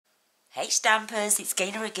Hey Stampers, it's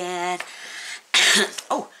Gaynor again.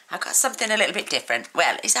 Oh, I got something a little bit different.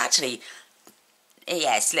 Well, it's actually,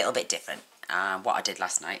 yeah, it's a little bit different. What I did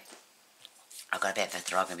last night. I've got a bit of a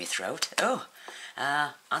throb in my throat.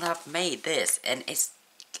 And I've made this, and it's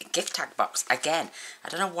a gift tag box again. I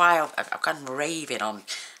don't know why I've gone raving on.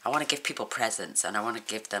 I want to give people presents, and I want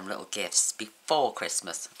to give them little gifts before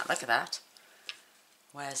Christmas. Look at that.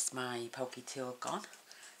 Where's my pokey tool gone?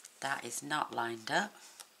 That is not lined up.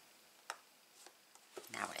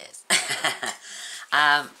 Now it is.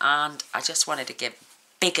 And I just wanted to give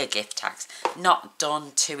bigger gift tags, not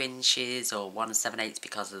done 2 inches or 1 7/8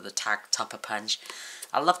 because of the tag topper punch.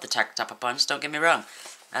 I love the tag topper punch, don't get me wrong,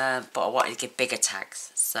 but I wanted to give bigger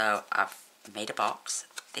tags, so I've made a box.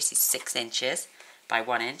 This is 6 inches by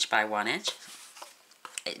 1 inch by 1 inch.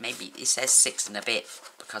 It says 6 and a bit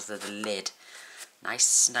because of the lid. Nice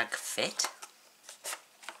snug fit.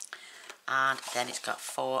 And then it's got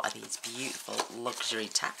 4 of these beautiful luxury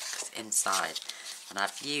tags inside. And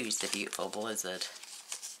I've used the beautiful Blizzard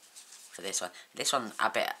for this one. This one a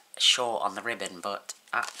bit short on the ribbon, but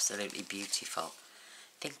absolutely beautiful.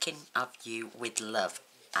 Thinking of you with love.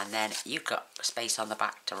 And then you've got space on the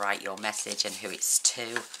back to write your message and who it's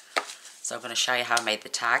to. So I'm going to show you how I made the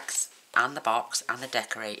tags and the box and the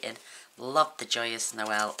decorating. Love the Joyous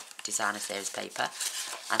Noel Designer Series paper.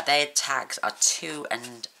 And their tags are 2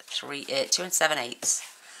 and 7/8,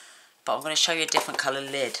 but I'm going to show you a different colour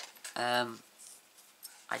lid. I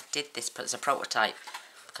did this as a prototype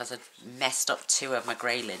because I messed up 2 of my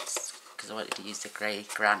grey lids because I wanted to use the grey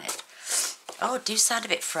granite. Oh, it do sound a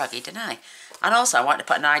bit froggy, don't I? And also I wanted to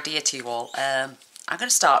put an idea to you all. I'm going to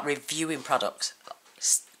start reviewing products,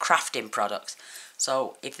 crafting products.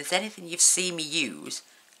 So if there's anything you've seen me use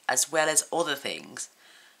as well as other things,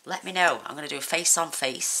 let me know. I'm going to do a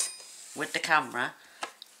face-on-face with the camera.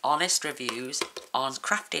 Honest reviews on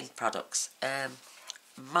crafting products,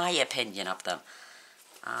 my opinion of them,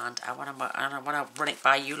 and I want to run it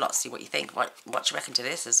by you lot, see what you think. What do you reckon to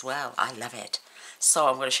this as well? I love it. So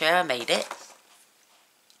I'm going to show you how I made it.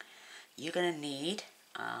 You're going to need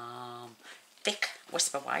thick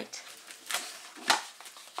Whisper White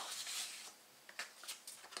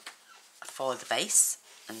for the base,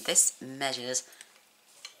 and this measures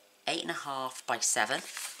 8.5 by 7.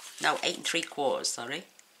 No, 8 3/4. Sorry.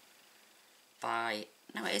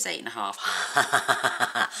 No, it is 8.5.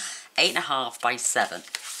 8.5 by 7.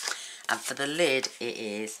 And for the lid, it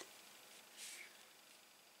is.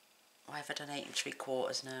 Why have I done 8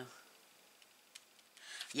 3/4 now?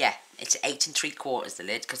 Yeah, it's 8 3/4 the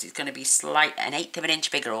lid because it's going to be an 1/8 of an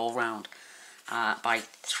inch bigger all round by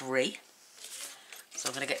 3. So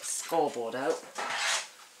I'm going to get the scoreboard out.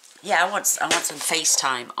 Yeah, I want some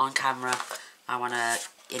FaceTime on camera. I want to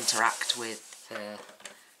interact with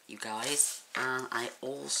you guys. And I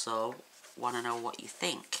also want to know what you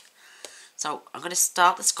think. So I'm going to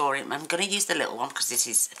start the scoring. I'm going to use the little one because this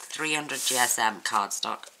is 300 GSM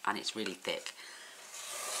cardstock and it's really thick.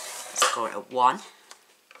 Score it at 1,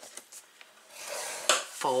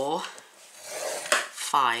 4,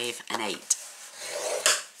 5 and 8.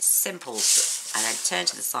 Simple. And then turn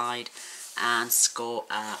to the side and score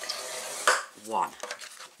at 1.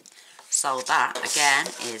 So that again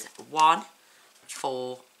is 1,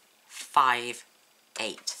 4, 5,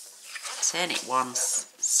 8. Turn it once,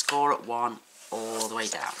 score at 1 all the way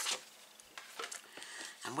down.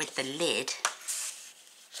 And with the lid,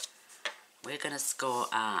 we're going to score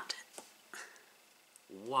at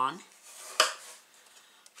 1,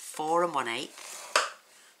 4 and 1/8,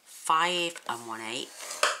 5 and 1/8,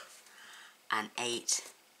 and 8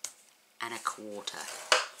 and 1/4.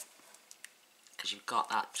 Because you've got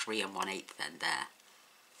that 3 and 1/8 then there.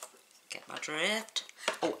 Get my drift.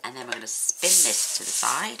 Oh, and then we're going to spin this to the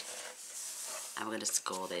side. And we're going to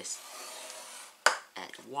score this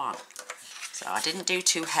at 1. So I didn't do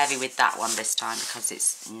too heavy with that one this time because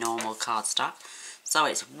it's normal cardstock. So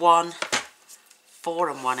it's 1, 4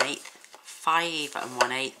 and 1/8, 5 and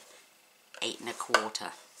 1/8, 8 and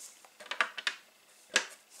 1/4.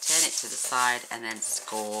 Turn it to the side and then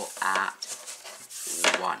score at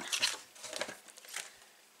 1.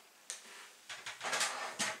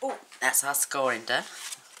 Oh, that's our scoring done.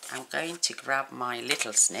 I'm going to grab my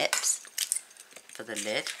little snips for the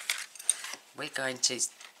lid. We're going to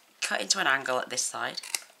cut into an angle at this side.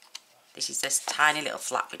 This is this tiny little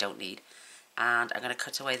flap we don't need. And I'm going to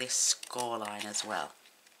cut away this score line as well.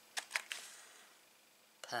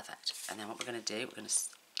 Perfect. And then what we're going to do, we're going to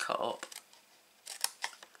cut up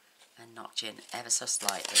and notch in ever so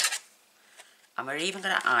slightly. And we're even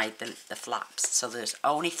going to hide the flaps. So there's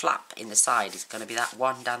only flap in the side is going to be that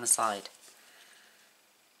one down the side.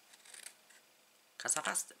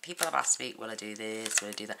 Because people have asked me, will I do this, will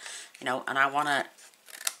I do that? You know, and I want to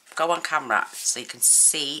go on camera so you can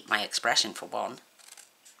see my expression for one.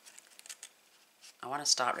 I want to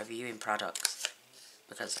start reviewing products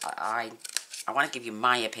because I want to give you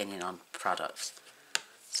my opinion on products.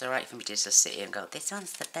 It's alright for me to just sit here and go, this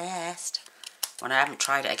one's the best, when I haven't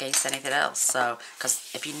tried it against anything else. So,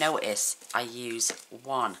 because if you notice, I use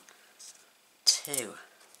 1, 2,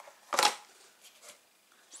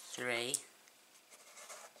 3,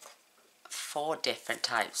 4 different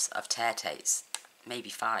types of tear tapes, maybe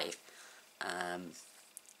 5.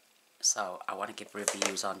 So I want to give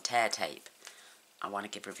reviews on tear tape. I want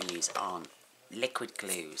to give reviews on liquid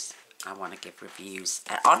glues. I want to give reviews,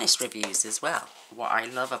 honest reviews as well. What I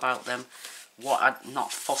love about them, what I'm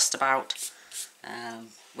not fussed about,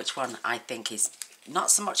 which one I think is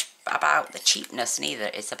not so much about the cheapness neither,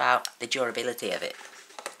 it's about the durability of it.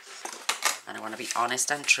 And I want to be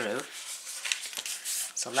honest and true.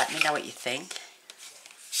 So let me know what you think.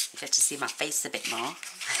 You get to see my face a bit more.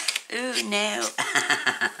 Ooh, no.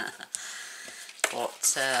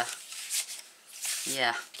 But,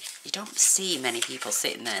 yeah, you don't see many people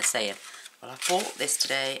sitting there saying, well, I bought this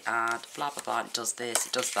today and blah, blah, blah, it does this,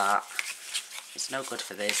 it does that. It's no good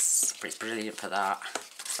for this, but it's brilliant for that.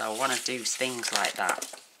 So I want to do things like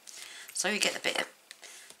that. So you get a bit of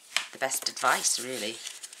the best advice, really.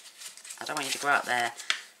 I don't want you to go out there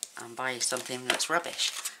and buy something that's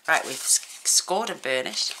rubbish. Right, we've scored and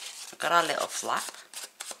burnished. We've got our little flap.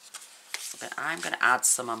 But I'm going to add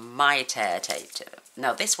some of my tear tape to it.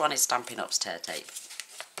 No, this one is Stampin' Up's tear tape.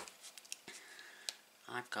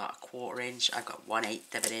 I've got a 1/4 inch, I've got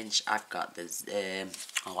 1/8 of an inch, I've got the,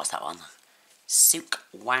 oh, what's that one? Sook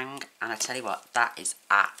Wang, and I tell you what, that is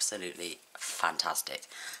absolutely fantastic.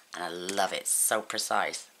 And I love it, so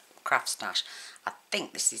precise. Craft Stash. I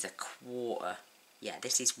think this is a 1/4, yeah,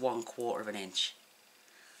 this is 1/4 of an inch.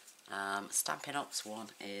 Stampin' Up's one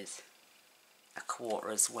is a 1/4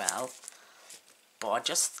 as well. But I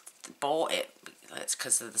just bought it, it's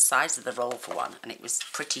because of the size of the roll for one, and it was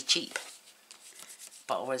pretty cheap.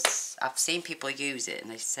 But I've seen people use it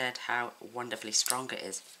and they said how wonderfully strong it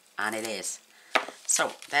is, and it is.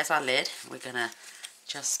 So there's our lid. I'm going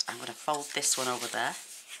to fold this one over there,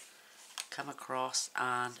 come across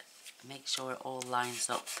and make sure it all lines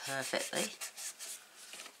up perfectly.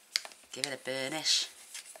 Give it a burnish,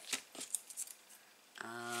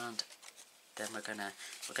 and then we're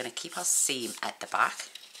gonna keep our seam at the back.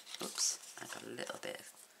 Oops, I've got a little bit of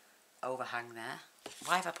overhang there.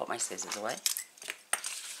 Why have I put my scissors away?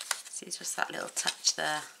 See, just that little touch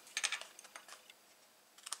there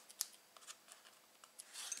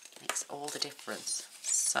makes all the difference.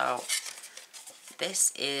 So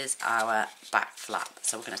this is our back flap.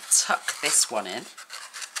 So we're going to tuck this one in.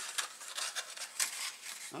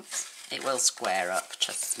 Oops, it will square up,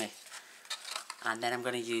 trust me. And then I'm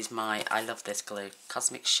going to use I love this glue,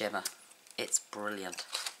 Cosmic Shimmer. It's brilliant.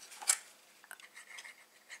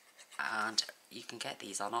 And you can get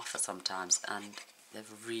these on offer sometimes, and they're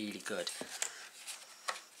really good.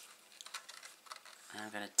 And I'm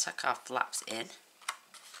going to tuck our flaps in.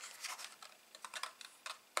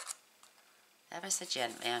 Ever so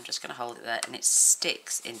gently, I'm just going to hold it there, and it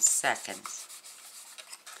sticks in seconds.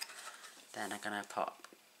 Then I'm going to pop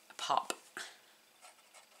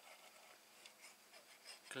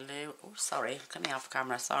glue, oh sorry, coming off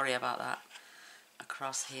camera, sorry about that,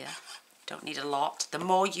 across here. Don't need a lot. The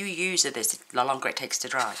more you use of this, the longer it takes to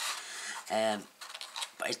dry.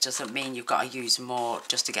 But it doesn't mean you've got to use more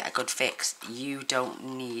just to get a good fix. You don't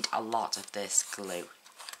need a lot of this glue.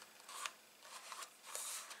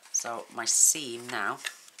 So my seam now,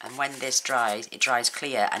 and when this dries, it dries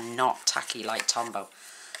clear and not tacky like Tombow.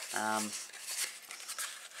 And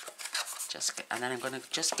then I'm going to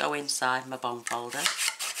just go inside my bone folder.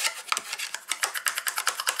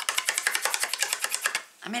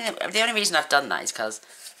 I mean, the only reason I've done that is because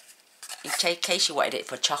in case you wanted it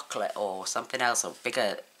for chocolate or something else or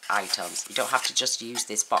bigger items, you don't have to just use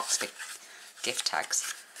this box of gift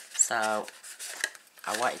tags. So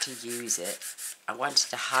I wanted to use it. I wanted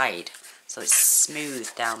to hide so it's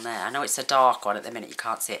smooth down there. I know it's a dark one at the minute, you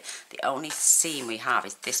can't see it. The only seam we have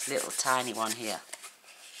is this little tiny one here,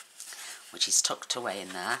 which is tucked away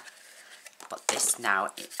in there. But this now,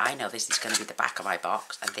 I know this is going to be the back of my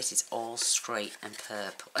box, and this is all straight and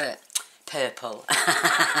purple.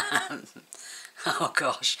 Oh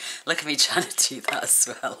gosh, look at me trying to do that as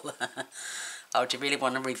well. Oh, do you really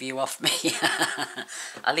want a review off me?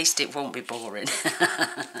 At least it won't be boring.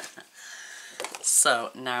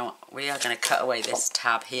 So now we are going to cut away this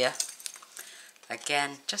tab here.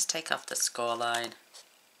 Again, just take off the score line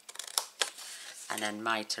and then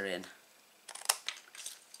miter in.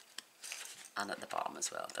 and at the bottom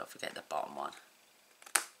as well. Don't forget the bottom one,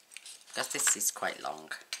 because this is quite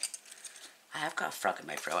long. I have got a frog in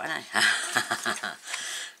my throat, haven't I?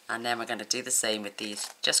 And then we're going to do the same with these.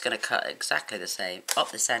 Just going to cut exactly the same.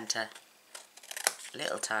 Up the centre.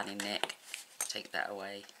 Little tiny nick. Take that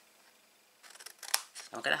away.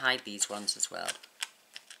 I'm going to hide these ones as well.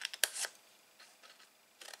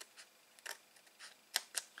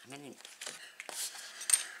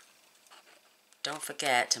 Don't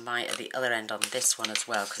forget to mite at the other end on this one as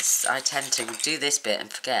well, because I tend to do this bit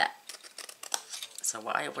and forget. So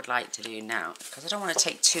what I would like to do now, because I don't want to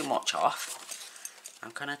take too much off,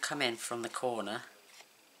 I'm going to come in from the corner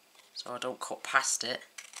so I don't cut past it,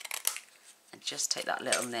 and just take that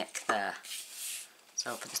little nick there.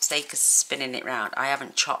 So for the sake of spinning it round, I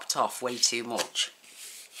haven't chopped off way too much.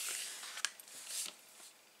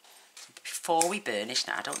 Before we burnish,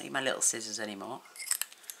 now I don't need my little scissors anymore.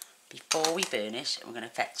 Before we burnish, we're going to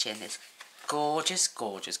fetch in this gorgeous,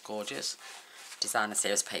 gorgeous, gorgeous designer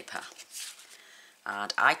series paper.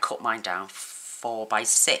 And I cut mine down 4 by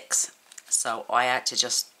 6. So I had to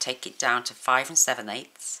just take it down to 5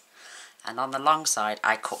 7/8. And on the long side,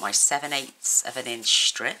 I cut my 7/8 of an inch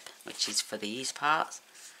strip, which is for these parts,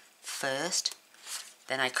 first.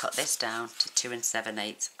 Then I cut this down to 2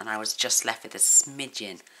 7/8, and I was just left with a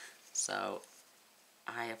smidgen. So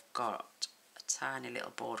I have got a tiny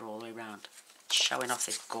little border all the way around, showing off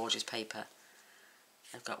this gorgeous paper.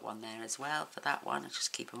 I've got one there as well for that one. I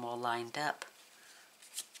just keep them all lined up.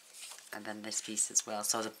 And then this piece as well,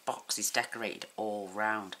 so the box is decorated all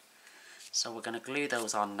round. So we're going to glue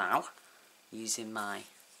those on now using my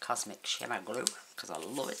Cosmic Shimmer glue, because I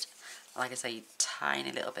love it. Like I say,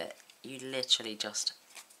 tiny little bit. You literally just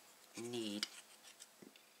need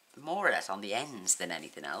more or less on the ends than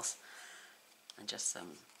anything else, and just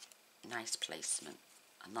some nice placement.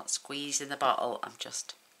 I'm not squeezing the bottle, I'm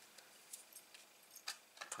just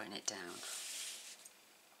putting it down.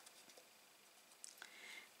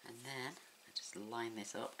 And then I just line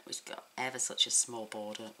this up. It's got ever such a small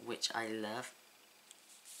border, which I love.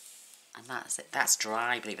 And that's it. That's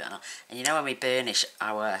dry, believe it or not. And you know, when we burnish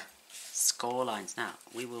our score lines now,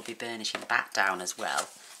 we will be burnishing back down as well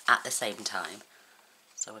at the same time.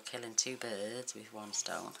 So we're killing 2 birds with 1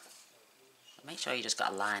 stone. But make sure you just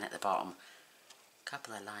got a line at the bottom. A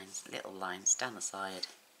couple of lines, little lines down the side.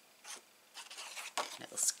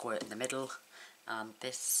 Little squirt in the middle. And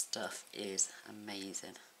this stuff is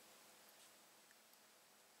amazing.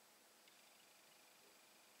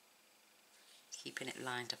 Keeping it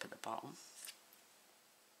lined up at the bottom.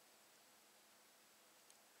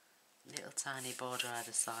 Little tiny border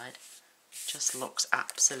either side. Just looks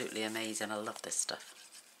absolutely amazing. I love this stuff.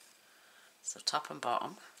 So top and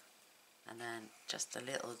bottom, and then just a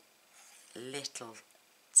little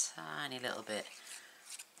tiny little bit,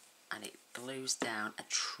 and it glues down a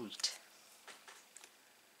treat.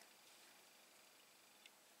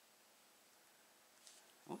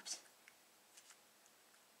 Oops.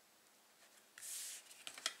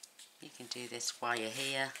 You can do this while you're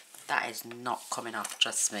here. That is not coming off,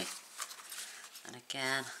 trust me. And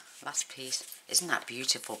again, last piece. Isn't that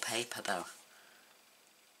beautiful paper though?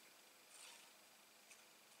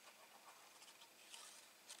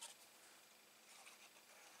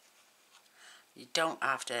 You don't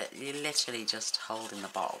have to, you're literally just holding the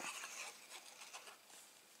bottle.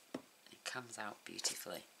 It comes out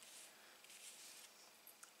beautifully.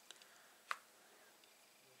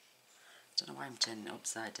 I don't know why I'm turning it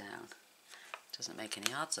upside down. It doesn't make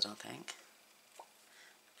any odds, I don't think.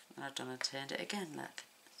 And I've done and turned it again, look.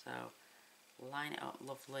 So, line it up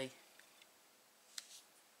lovely.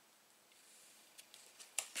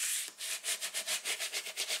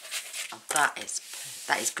 Oh, that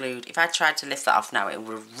is glued. If I tried to lift that off now, it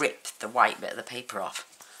would rip the white bit of the paper off.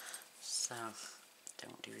 So,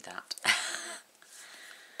 don't do that.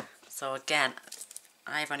 So again,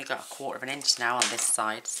 I've only got 1/4 inch now on this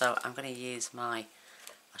side, so I'm going to use my,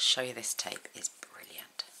 I'll show you this tape, it's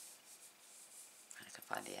brilliant. I can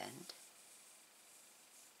find the end.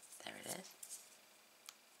 There it is.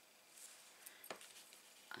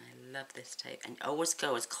 I love this tape, and always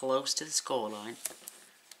go as close to the score line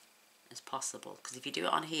as possible, because if you do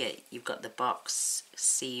it on here, you've got the box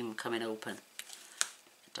seam coming open.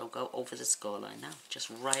 Don't go over the score line now, just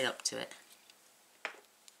right up to it.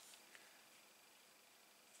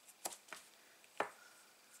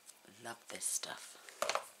 Love this stuff.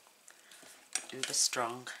 Uber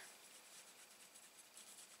strong.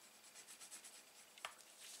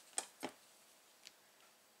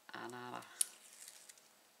 And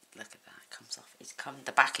look at that, it comes off.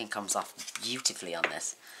 The backing comes off beautifully on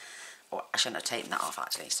this. Oh, I shouldn't have taken that off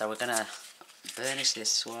actually. So we're gonna burnish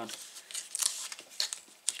this one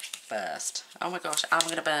first. Oh my gosh, I'm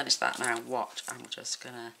going to burnish that now. Watch, I'm just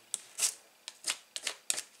going to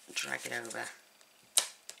drag it over.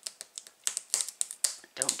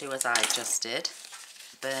 Don't do as I just did.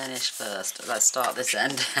 Burnish first. Let's start this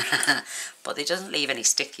end. But it doesn't leave any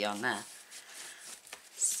sticky on there.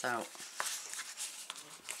 So,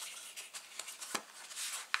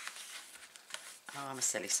 oh, I'm a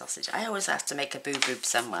silly sausage. I always have to make a boo-boo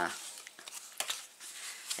somewhere.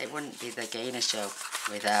 It wouldn't be the Gainer show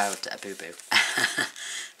without a boo-boo.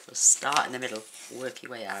 So start in the middle, work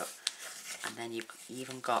your way out. And then you've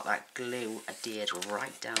even got that glue adhered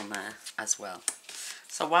right down there as well.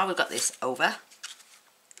 So while we've got this over,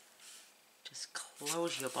 just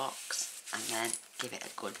close your box and then give it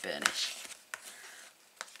a good burnish.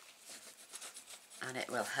 And it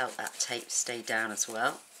will help that tape stay down as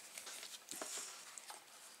well.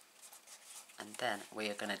 And then we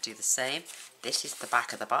are going to do the same. This is the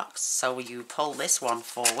back of the box, so you pull this one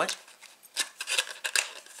forward,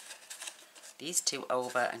 these two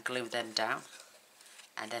over and glue them down,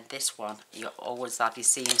 and then this one you always have your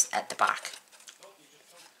seams at the back.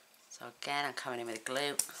 So again, I'm coming in with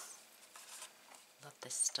glue. Love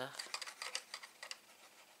this stuff.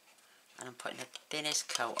 And I'm putting the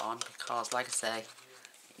thinnest coat on because, like I say,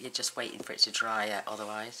 you're just waiting for it to dry out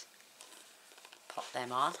otherwise. Pop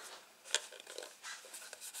them on.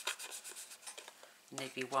 And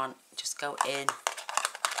if you want, just go in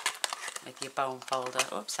with your bone folder.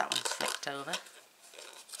 Oops, that one's flipped over.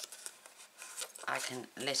 I can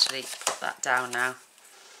literally put that down now.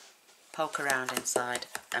 Poke around inside.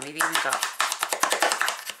 And we've even got,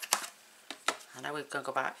 I know we're going to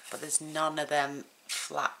go back, but there's none of them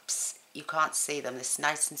flaps. You can't see them. It's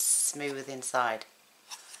nice and smooth inside.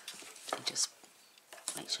 And just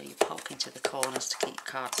make sure you poke into the corners to keep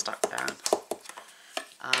cardstock down.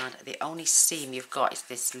 And the only seam you've got is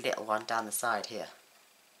this little one down the side here.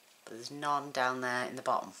 But there's none down there in the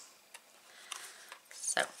bottom.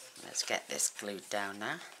 So, let's get this glued down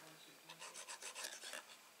now.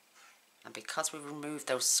 And because we removed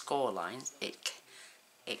those score lines, it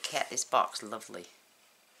kept this box lovely.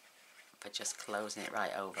 By just closing it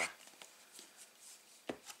right over.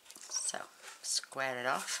 So, square it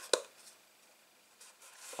off.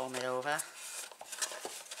 Form it over.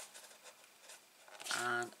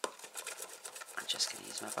 And I'm just going to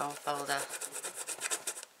use my bone folder.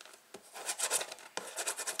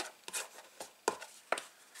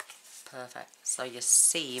 Perfect. So your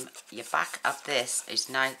seam, your back of this is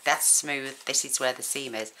nice, that's smooth, this is where the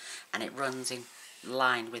seam is, and it runs in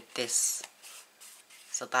line with this.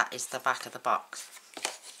 So that is the back of the box.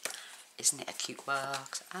 Isn't it a cute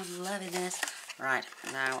box? I'm loving this. Right,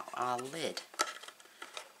 now our lid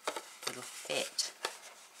will fit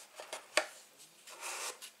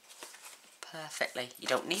perfectly. You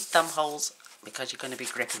don't need thumb holes because you're going to be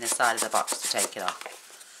gripping the side of the box to take it off.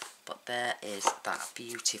 But there is that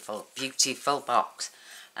beautiful, beautiful box.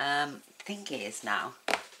 Thing is now,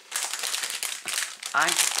 I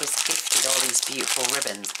was gifted all these beautiful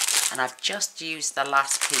ribbons and I've just used the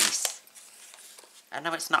last piece. I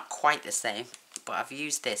know it's not quite the same, but I've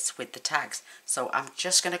used this with the tags. So I'm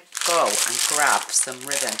just going to go and grab some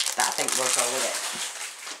ribbon that I think will go with it.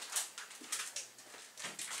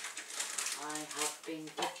 I have been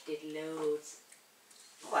gifted loads.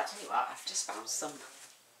 Oh, I tell you what, I've just found some.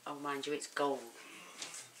 Oh, mind you, it's gold.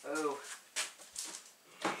 Oh.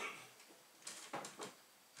 There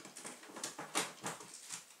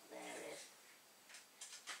it is.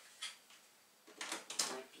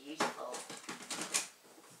 My beautiful.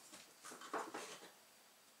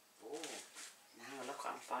 Oh, now look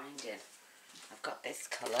what I'm finding. I've got this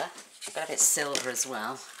colour. I've got a bit silver as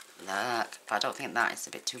well. Look, but I don't think that is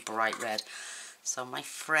a bit too bright red. So my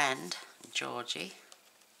friend, Georgie,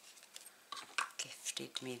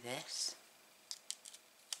 gifted me this.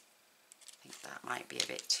 I think that might be a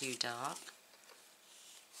bit too dark.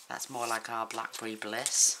 That's more like our Blackberry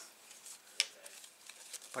Bliss.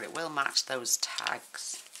 But it will match those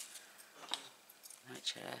tags.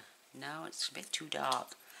 Which, no, it's a bit too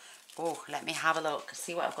dark. Oh, let me have a look.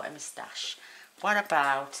 See what I've got in my stash. What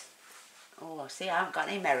about... Oh, see, I haven't got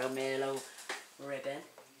any Merlot ribbon.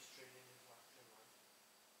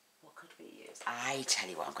 What could we use? I tell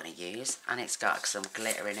you what I'm going to use. And it's got some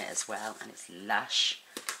glitter in it as well. And it's lush.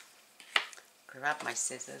 Grab my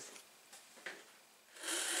scissors.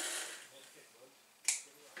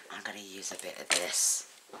 I'm going to use a bit of this.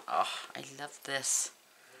 Oh, I love this.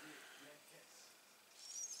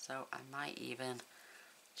 So I might even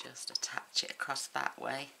just attach it across that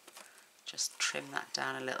way. Just trim that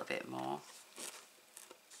down a little bit more.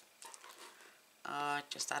 Oh,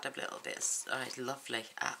 just add a little bit. Oh, it's lovely.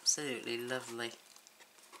 Absolutely lovely.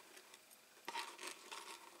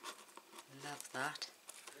 Love that.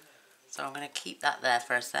 So I'm going to keep that there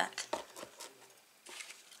for a sec.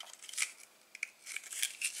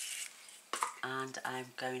 And I'm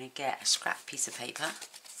going to get a scrap piece of paper.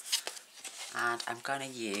 And I'm going to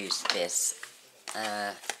use this,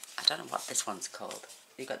 I don't know what this one's called.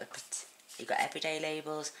 You've got everyday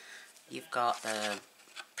labels, you've got the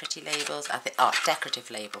pretty labels,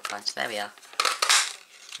 decorative label punch, there we are.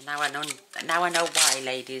 And now I know why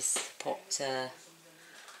ladies put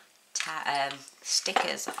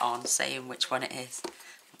stickers on saying which one it is.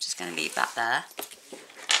 I'm just going to leave that there.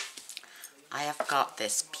 I have got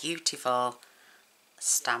this beautiful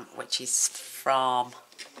stamp which is from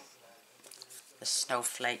the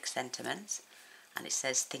Snowflake Sentiments, and it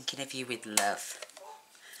says thinking of you with love,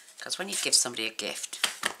 because when you give somebody a gift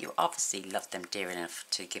you obviously love them dear enough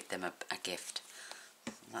to give them a gift,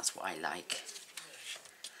 and that's what I like.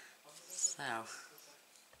 So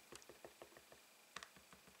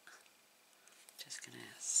just gonna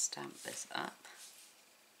stamp this up,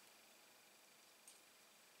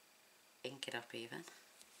 ink it up even.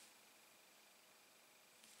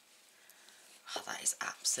 Oh, that is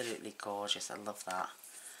absolutely gorgeous. I love that.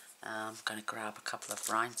 I'm going to grab a couple of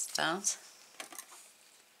rhinestones.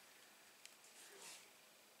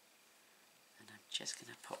 And I'm just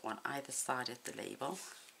going to put one either side of the label.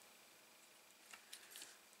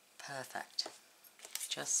 Perfect.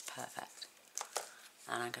 Just perfect.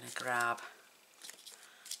 And I'm going to grab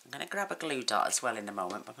a glue dot as well in a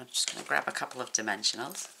moment, but I'm just going to grab a couple of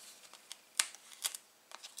dimensionals.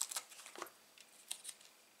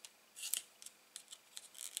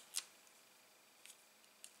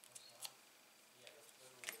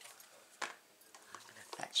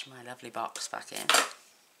 My lovely box back in, and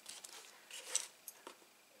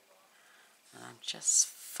I'm just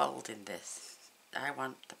folding this. I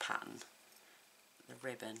want the pattern, the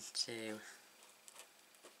ribbon, to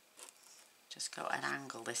just go at an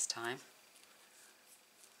angle this time.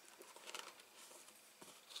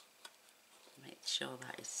 Make sure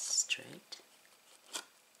that is straight.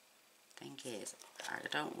 Thing is, I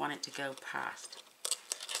don't want it to go past.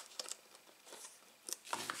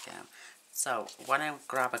 There we go. So when I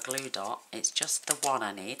grab a glue dot, it's just the one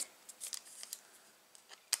I need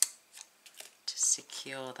to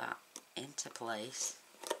secure that into place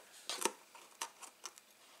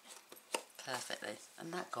perfectly.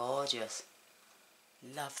 Isn't that gorgeous?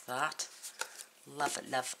 Love that. Love it,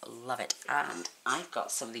 love, love it. And I've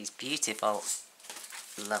got some of these beautiful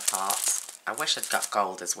love hearts. I wish I'd got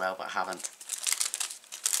gold as well, but I haven't.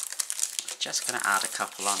 Just going to add a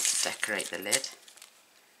couple on to decorate the lid.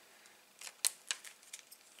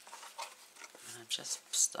 I'm just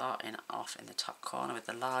starting off in the top corner with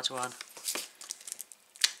the large one,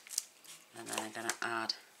 and then I'm going to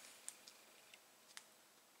add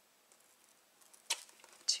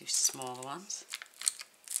 2 smaller ones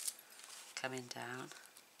coming down.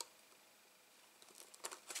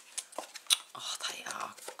 Oh, they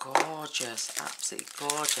are gorgeous, absolutely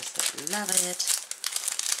gorgeous. I love it.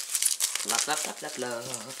 Love, love, love, love,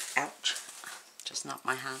 love. Ouch, just knocked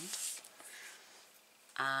my hand.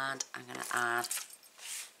 And I'm going to add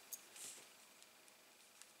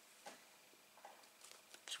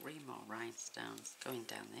 3 more rhinestones going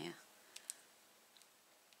down there.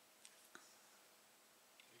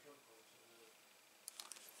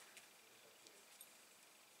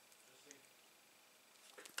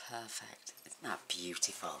 Perfect. Isn't that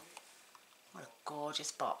beautiful? What a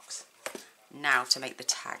gorgeous box. Now to make the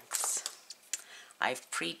tags.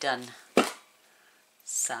 I've pre-done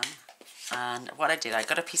some. And what I did, I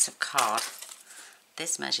got a piece of card.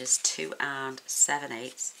 This measures 2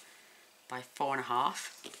 7/8 by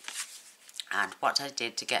 4.5. And what I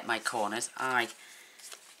did to get my corners, I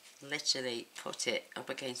literally put it up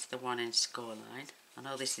against the 1-inch score line. I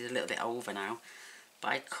know this is a little bit over now, but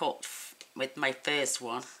I cut with my first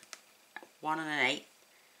one 1 1/8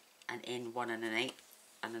 and in 1 1/8,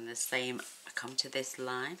 and then the same. I come to this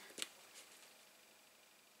line.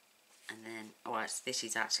 And then, this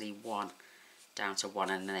is actually 1 down to 1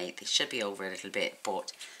 1/8. It should be over a little bit,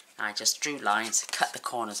 but I just drew lines, cut the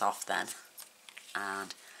corners off then,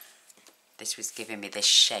 and this was giving me this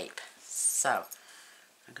shape. So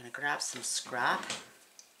I'm going to grab some scrap,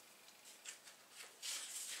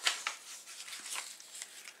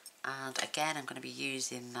 and again I'm going to be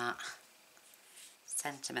using that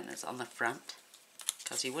sentiment that's on the front,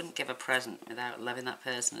 because you wouldn't give a present without loving that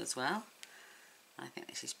person as well. I think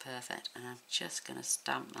this is perfect, and I'm just going to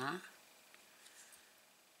stamp that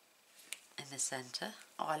in the centre.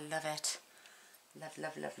 Oh, I love it. Love,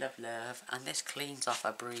 love, love, love, love. And this cleans off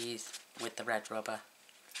a breeze with the red rubber.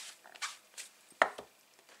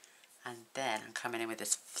 And then I'm coming in with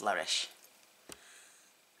this flourish.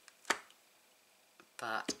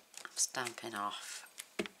 but I'm stamping off.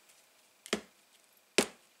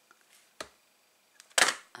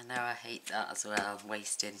 I know I hate that as well,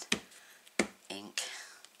 wasting ink.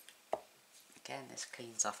 Again, this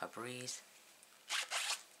cleans off a breeze.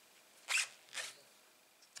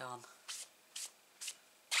 Gone.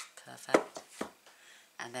 Perfect.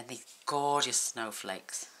 And then these gorgeous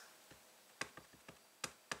snowflakes.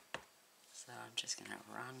 So I'm just going to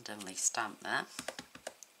randomly stamp them.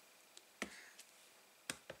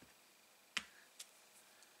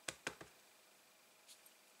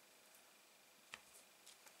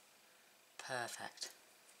 Perfect.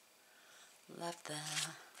 Love that.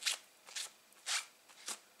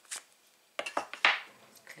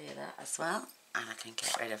 Clear that as well. And I can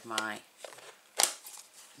get rid of my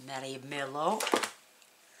Merry Milo.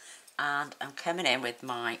 And I'm coming in with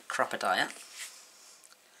my crocodile.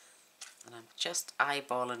 And I'm just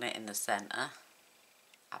eyeballing it in the centre.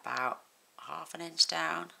 About ½ inch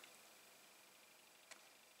down.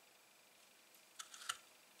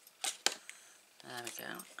 There we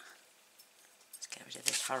go. Let's get rid of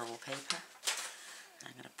this horrible paper.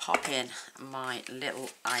 I'm going to pop in my little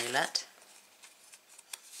eyelet.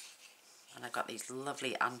 And I've got these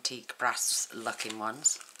lovely antique brass looking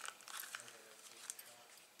ones.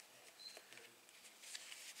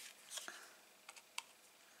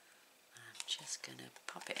 I'm just going to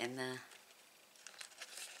pop it in there.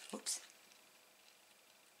 Oops.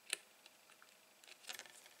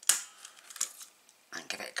 And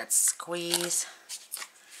give it a good squeeze.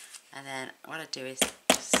 And then what I do is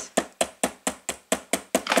just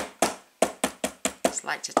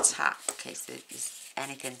like to tap in case there's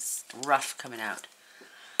anything rough coming out.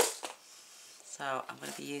 So I'm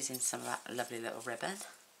going to be using some of that lovely little ribbon.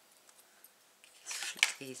 Flip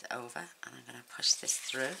these over and I'm going to push this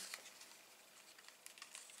through.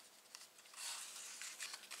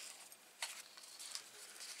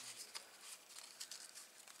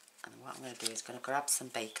 And what I'm going to do is going to grab some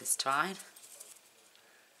baker's twine.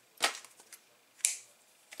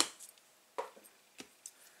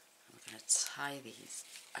 I'm going to tie these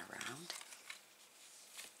around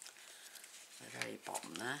the very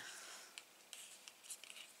bottom there.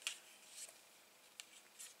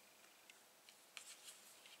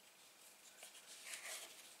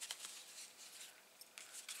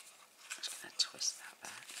 Just going to twist that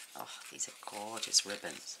back. Oh, these are gorgeous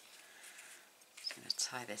ribbons. I'm going to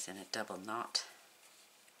tie this in a double knot.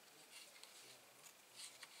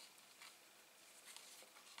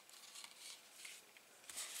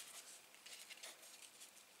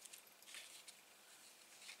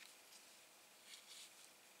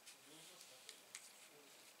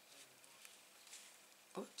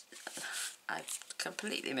 Oops, I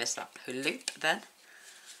completely missed that loop then.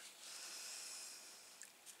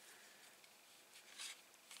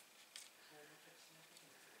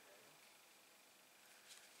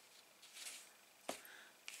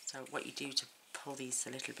 So what you do to pull these a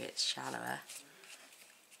little bit shallower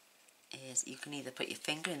is you can either put your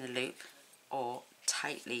finger in the loop or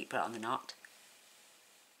tightly put it on the knot,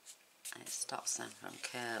 and it stops them from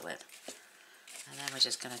curling. And then we're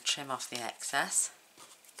just going to trim off the excess.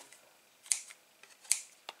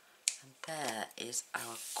 And there is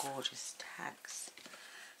our gorgeous tags.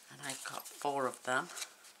 And I've got 4 of them.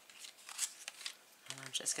 And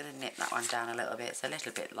I'm just going to nip that one down a little bit. It's a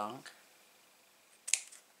little bit long.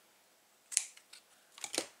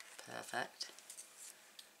 Perfect.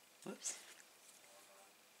 Whoops.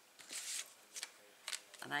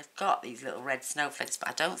 And I've got these little red snowflakes, but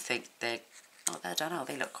I don't think they're... Oh, I don't know.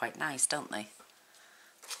 They look quite nice, don't they?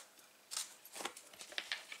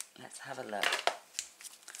 Let's have a look.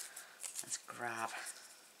 Let's grab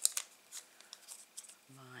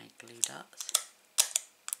my glue dots.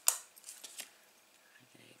 I'm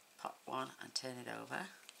going to pop one and turn it over.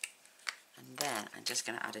 And then I'm just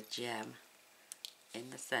going to add a gem in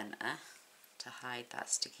the centre to hide that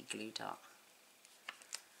sticky glue dot.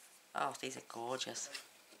 Oh, these are gorgeous.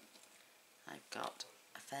 I've got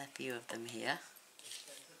a fair few of them here.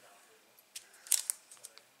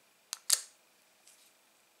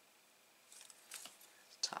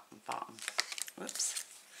 Top and bottom. Whoops.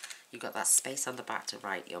 You've got that space on the back to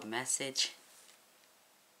write your message.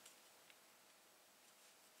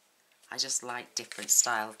 I just like different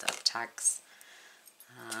styles of tags,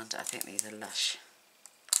 and I think these are lush.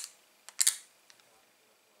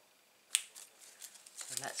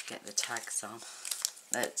 So let's get the tags on,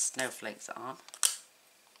 the snowflakes on.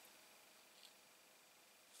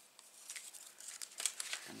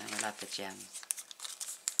 And then we'll add the gems.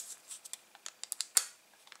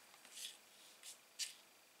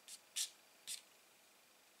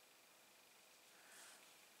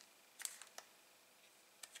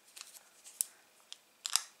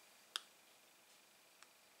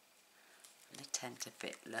 to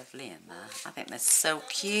fit lovely in there. I think they're so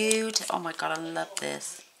cute. Oh my god, I love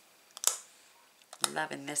this.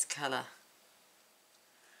 Loving this colour.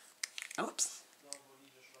 Oops.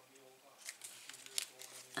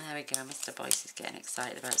 There we go, Mr. Boyce is getting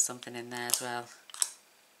excited about something in there as well.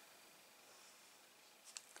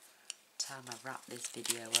 Time I wrap this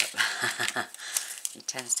video up. He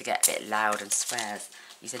tends to get a bit loud and swears.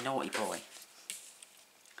 He's a naughty boy.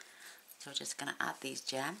 So we're just going to add these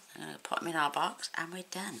gems. I'm going to put them in our box and we're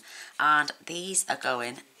done. And these are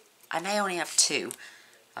going, I may only have 2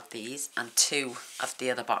 of these and 2 of the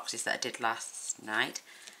other boxes that I did last night.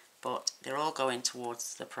 But they're all going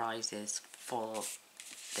towards the prizes for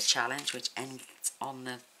the challenge, which ends on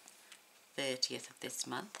the 30th of this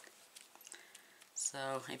month.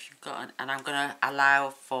 So if you've got, and I'm going to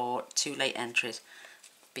allow for 2 late entries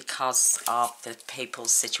because of the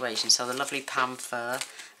people's situation. So the lovely Pam Fur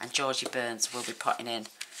and Georgie Burns will be putting in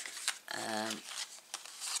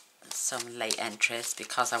some late entries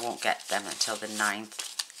because I won't get them until the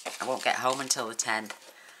 9th. I won't get home until the 10th,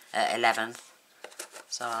 11th.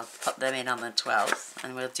 So I'll put them in on the 12th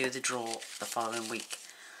and we'll do the draw the following week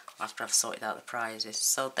after I've sorted out the prizes.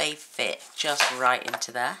 So they fit just right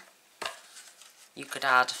into there. You could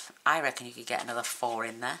add, I reckon you could get another 4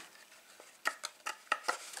 in there.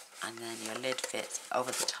 And then your lid fits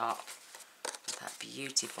over the top with that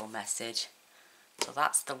beautiful message. So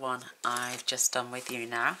that's the one I've just done with you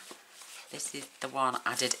now. This is the one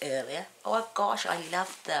I did earlier. Oh gosh, I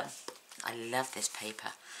love them. I love this paper.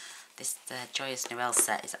 This Joyous Noel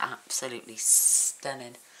set is absolutely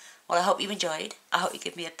stunning. Well, I hope you enjoyed. I hope you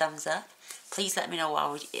give me a thumbs up. Please let me know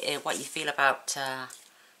what you feel about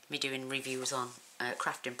me doing reviews on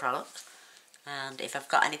crafting products. And if I've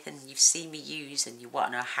got anything you've seen me use and you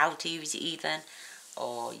want to know how to use it even,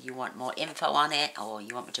 or you want more info on it, or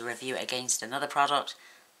you want me to review it against another product,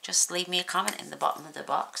 just leave me a comment in the bottom of the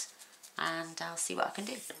box and I'll see what I can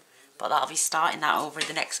do. But I'll be starting that over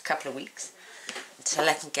the next couple of weeks until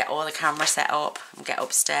I can get all the camera set up and get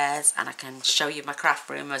upstairs and I can show you my craft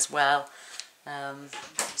room as well.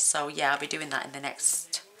 So yeah, I'll be doing that in the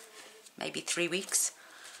next maybe 3 weeks.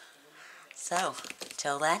 So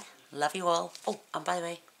till then, love you all. Oh, and by the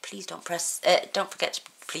way, please don't forget to,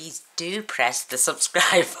 please do press the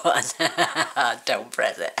subscribe button. Don't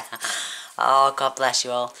press it. Oh, God bless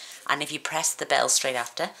you all. And if you press the bell straight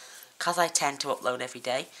after, because I tend to upload every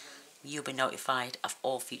day, you'll be notified of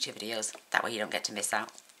all future videos. That way you don't get to miss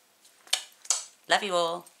out. Love you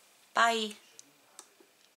all. Bye.